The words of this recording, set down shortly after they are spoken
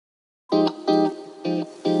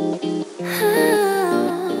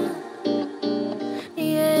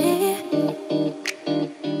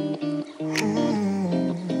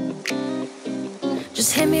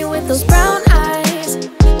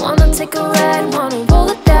scared, wanna roll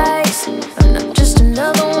the dice. I'm not just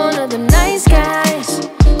another one of the nice guys.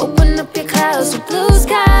 Open up your clouds to blue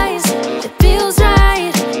skies. It feels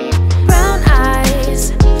right. Brown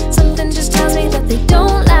eyes, something just tells me that they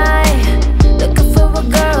don't lie. Looking for a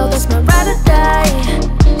girl that's my ride or die.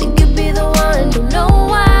 Think you'd be the one, don't know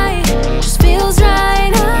why. Just feels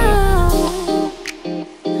right. Oh,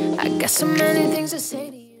 I got so many things to say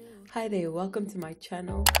to you. Hi there, welcome to my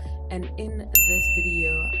channel, and in this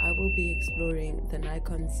video I will be exploring the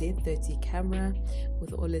Nikon Z30 camera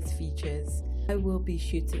with all its features. I will be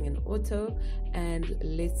shooting in auto, and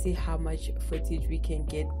let's see how much footage we can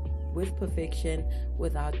get with perfection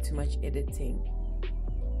without too much editing.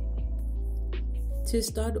 To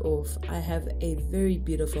start off, I have a very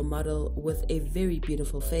beautiful model with a very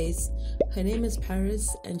beautiful face. Her name is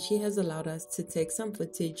Paris, and she has allowed us to take some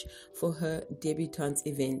footage for her debutante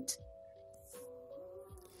event.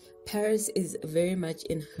 Paris is very much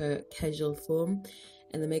in her casual form,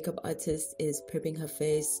 and the makeup artist is prepping her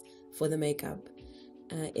face for the makeup.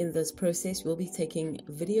 In this process, we'll be taking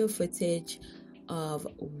video footage of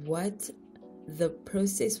what the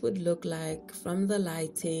process would look like from the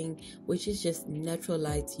lighting, which is just natural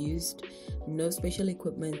light used, no special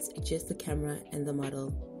equipment, just the camera and the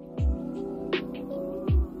model.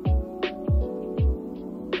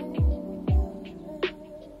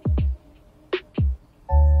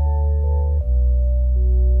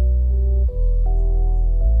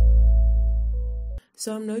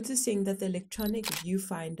 So I'm noticing that the electronic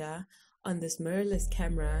viewfinder on this mirrorless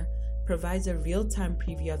camera provides a real-time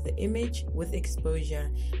preview of the image with exposure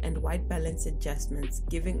and white balance adjustments,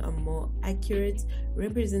 giving a more accurate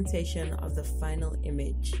representation of the final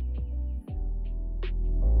image.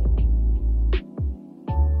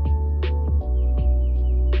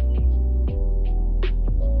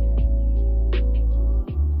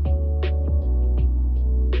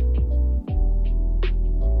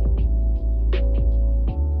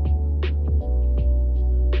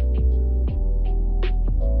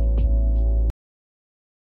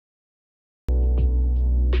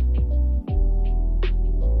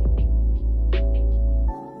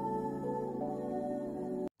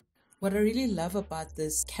 What I really love about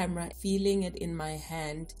this camera, feeling it in my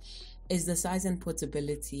hand, is the size and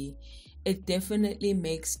portability. It definitely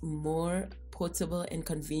makes more portable and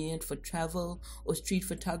convenient for travel or street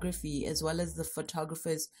photography, as well as the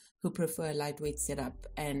photographers who prefer a lightweight setup.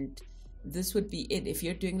 And this would be it. If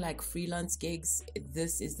you're doing like freelance gigs,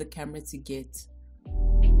 this is the camera to get.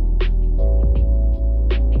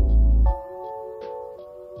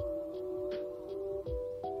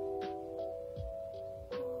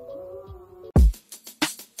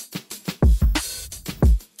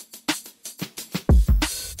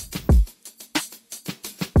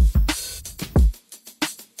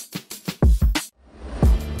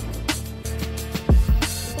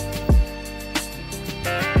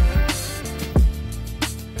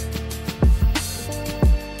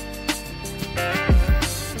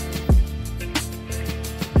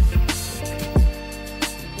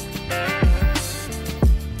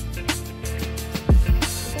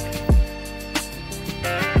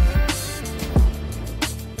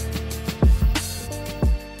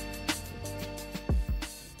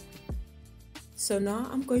 So now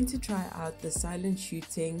I'm going to try out the silent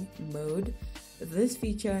shooting mode. This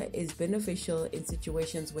feature is beneficial in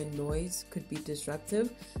situations when noise could be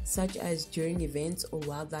disruptive, such as during events or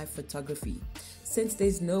wildlife photography. Since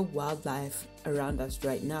there's no wildlife around us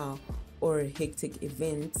right now or hectic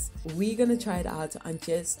events, we're gonna try it out on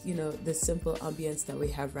just, the simple ambience that we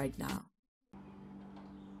have right now.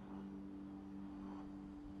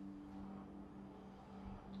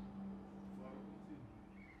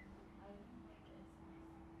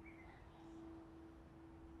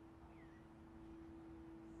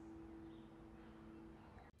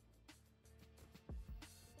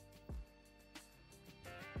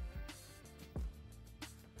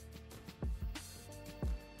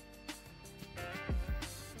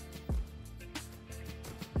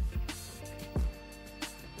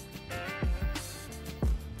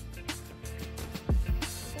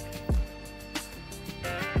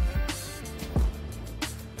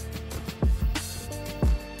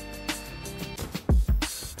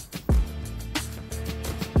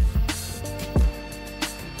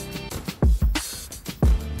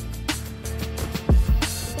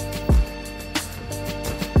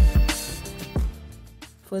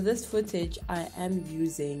 For this footage, I am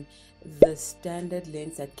using the standard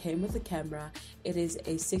lens that came with the camera. It is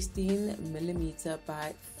a 16mm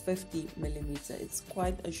by 50mm. It's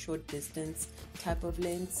quite a short distance type of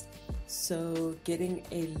lens, so getting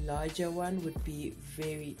a larger one would be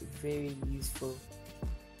very, very useful.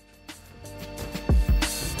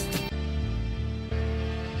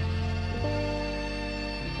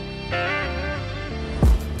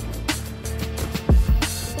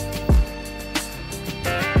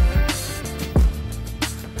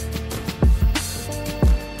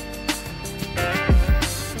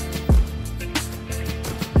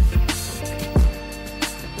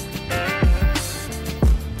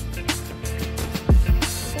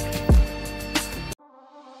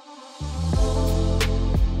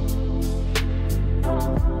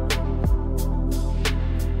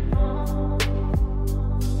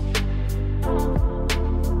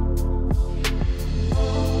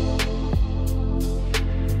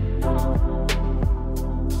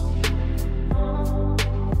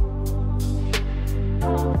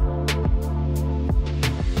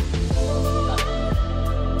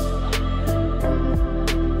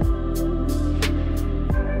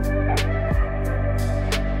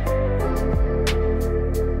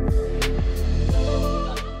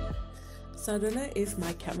 So I don't know if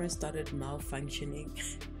my camera started malfunctioning,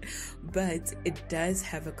 but it does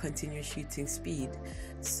have a continuous shooting speed.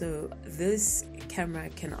 So this camera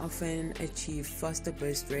can often achieve faster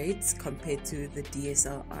burst rates compared to the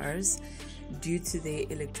DSLRs due to their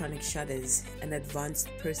electronic shutters and advanced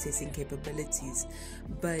processing capabilities.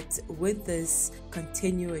 But with this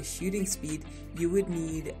continuous shooting speed, you would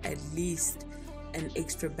need at least an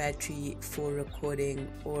extra battery for recording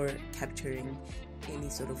or capturing any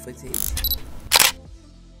sort of footage.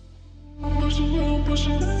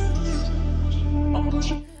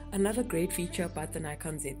 Another great feature about the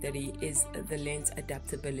Nikon Z30 is the lens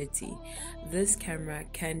adaptability. This camera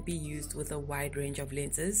can be used with a wide range of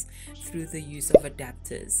lenses through the use of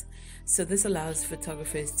adapters. So this allows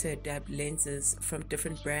photographers to adapt lenses from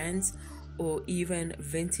different brands or even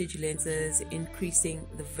vintage lenses, increasing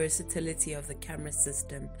the versatility of the camera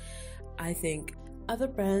system. I think other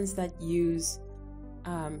brands that use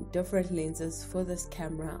different lenses for this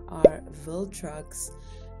camera are Viltrox,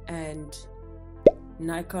 and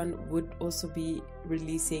Nikon would also be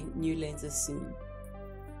releasing new lenses soon.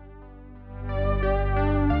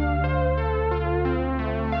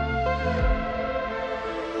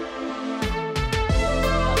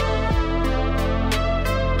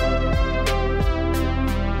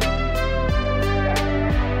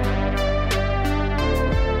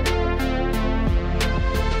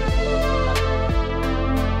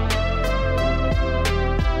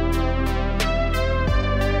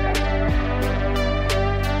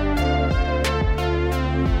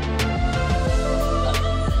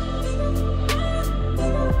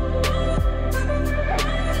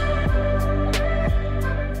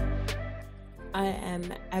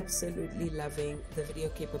 Absolutely loving the video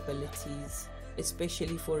capabilities,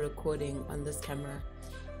 especially for recording on this camera.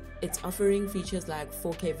 It's offering features like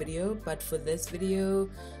 4K video, but for this video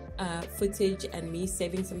footage and me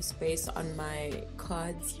saving some space on my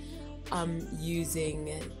cards, I'm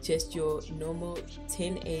using just your normal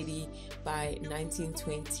 1080 by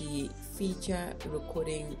 1920 feature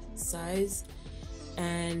recording size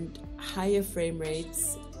and higher frame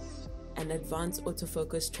rates and advanced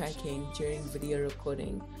autofocus tracking during video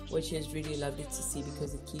recording, which is really lovely to see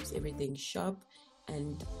because it keeps everything sharp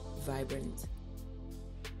and vibrant.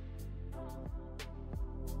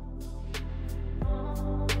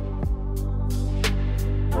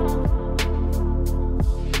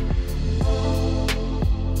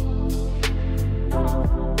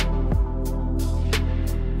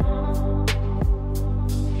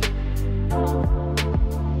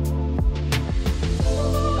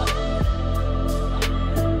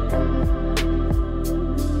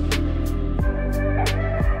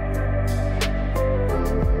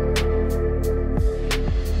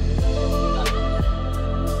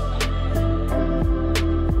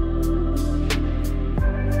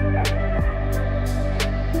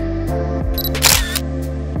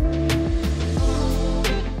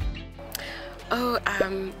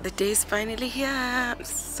 The day is finally here. I'm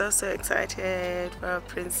so excited for our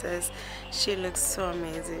princess. She looks so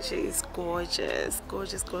amazing. She is gorgeous,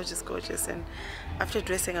 and after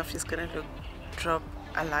dressing up she's gonna look drop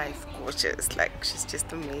alive gorgeous. Like, she's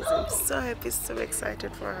just amazing. I'm so happy, so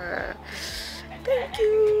excited for her. Thank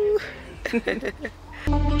you.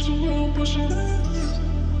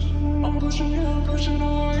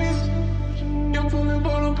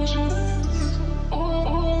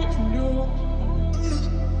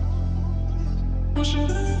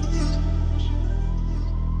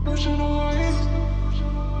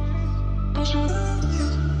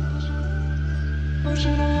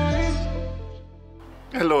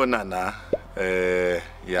 Hello Nana,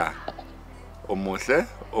 yeah, omuhle,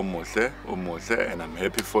 and I'm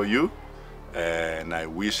happy for you, and I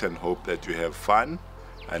wish and hope that you have fun.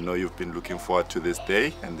 I know you've been looking forward to this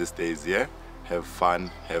day, and this day is here. Have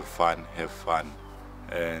fun,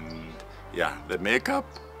 and yeah, the makeup,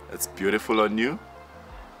 it's beautiful on you,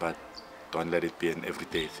 but don't let it be an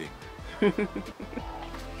everyday thing.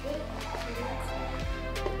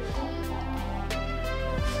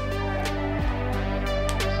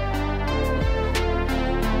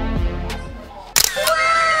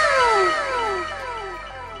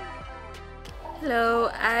 Hello,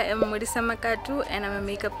 I am Modisa Makatu and I'm a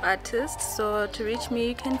makeup artist. So to reach me,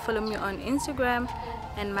 you can follow me on Instagram,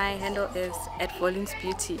 and my handle is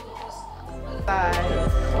 @VolinsBeauty.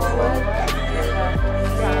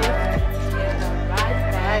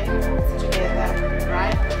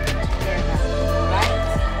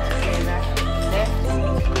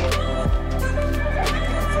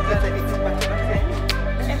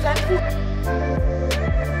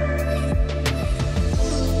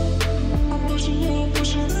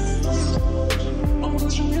 I'm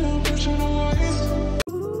pushing you.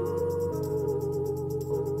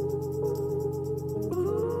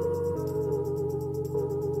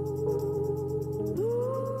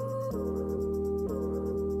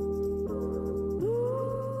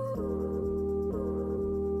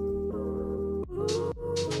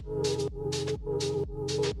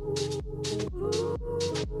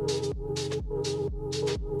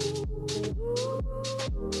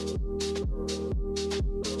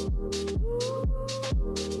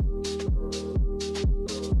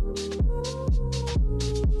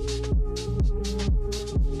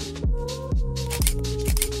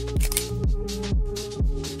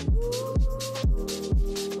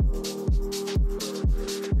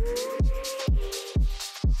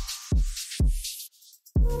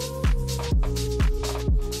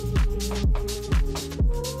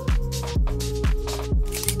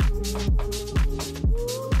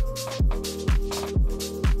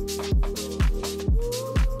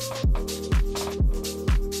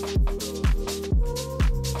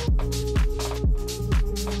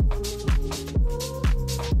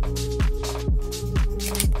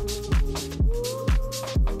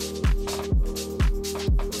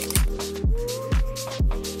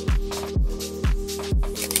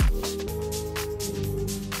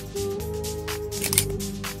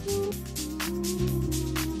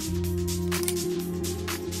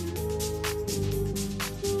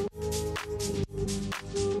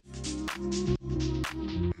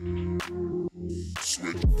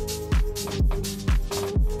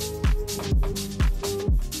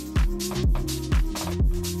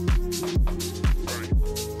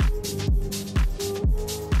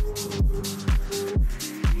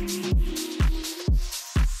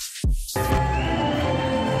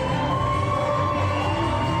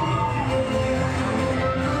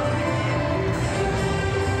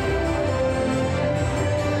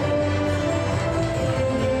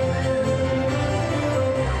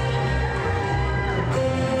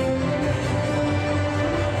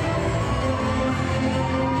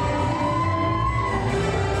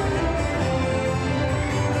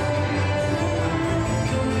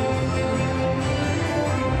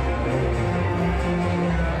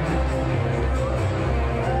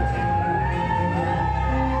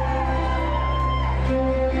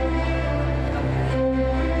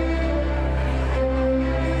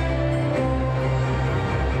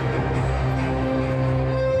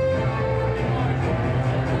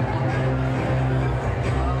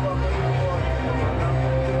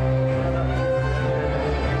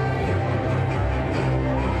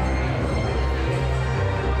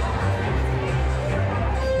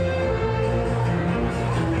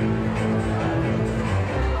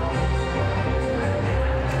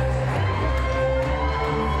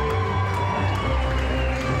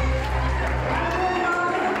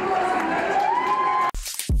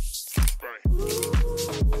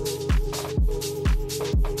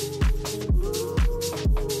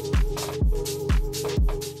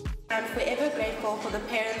 for the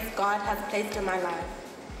parents God has placed in my life.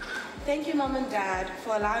 Thank you, Mom and Dad,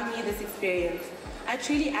 for allowing me this experience. I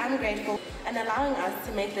truly am grateful and allowing us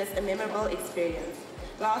to make this a memorable experience.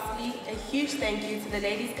 Lastly, a huge thank you to the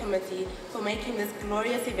Ladies Committee for making this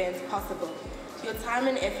glorious event possible. Your time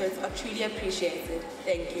and efforts are truly appreciated.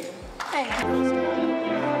 Thank you. Thank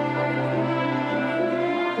you.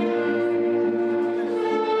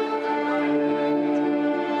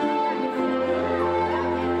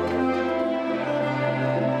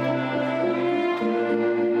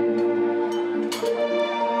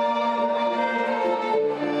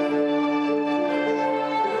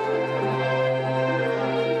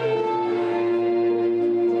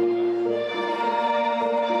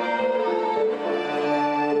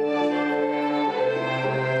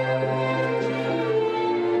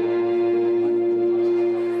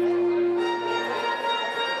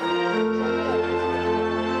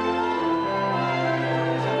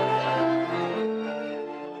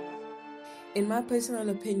 In my personal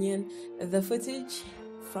opinion, the footage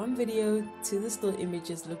from video to the still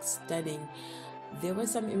images looks stunning. There were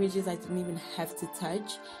some images I didn't even have to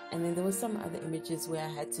touch, and then there were some other images where I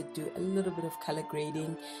had to do a little bit of color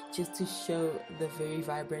grading just to show the very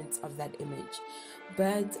vibrance of that image.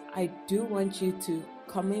 But I do want you to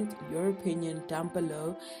comment your opinion down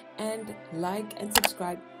below and like and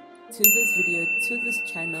subscribe to this video, to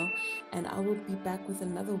this channel, and I will be back with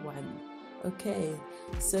another one. Okay,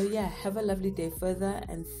 so yeah, have a lovely day further,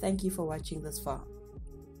 and thank you for watching this far.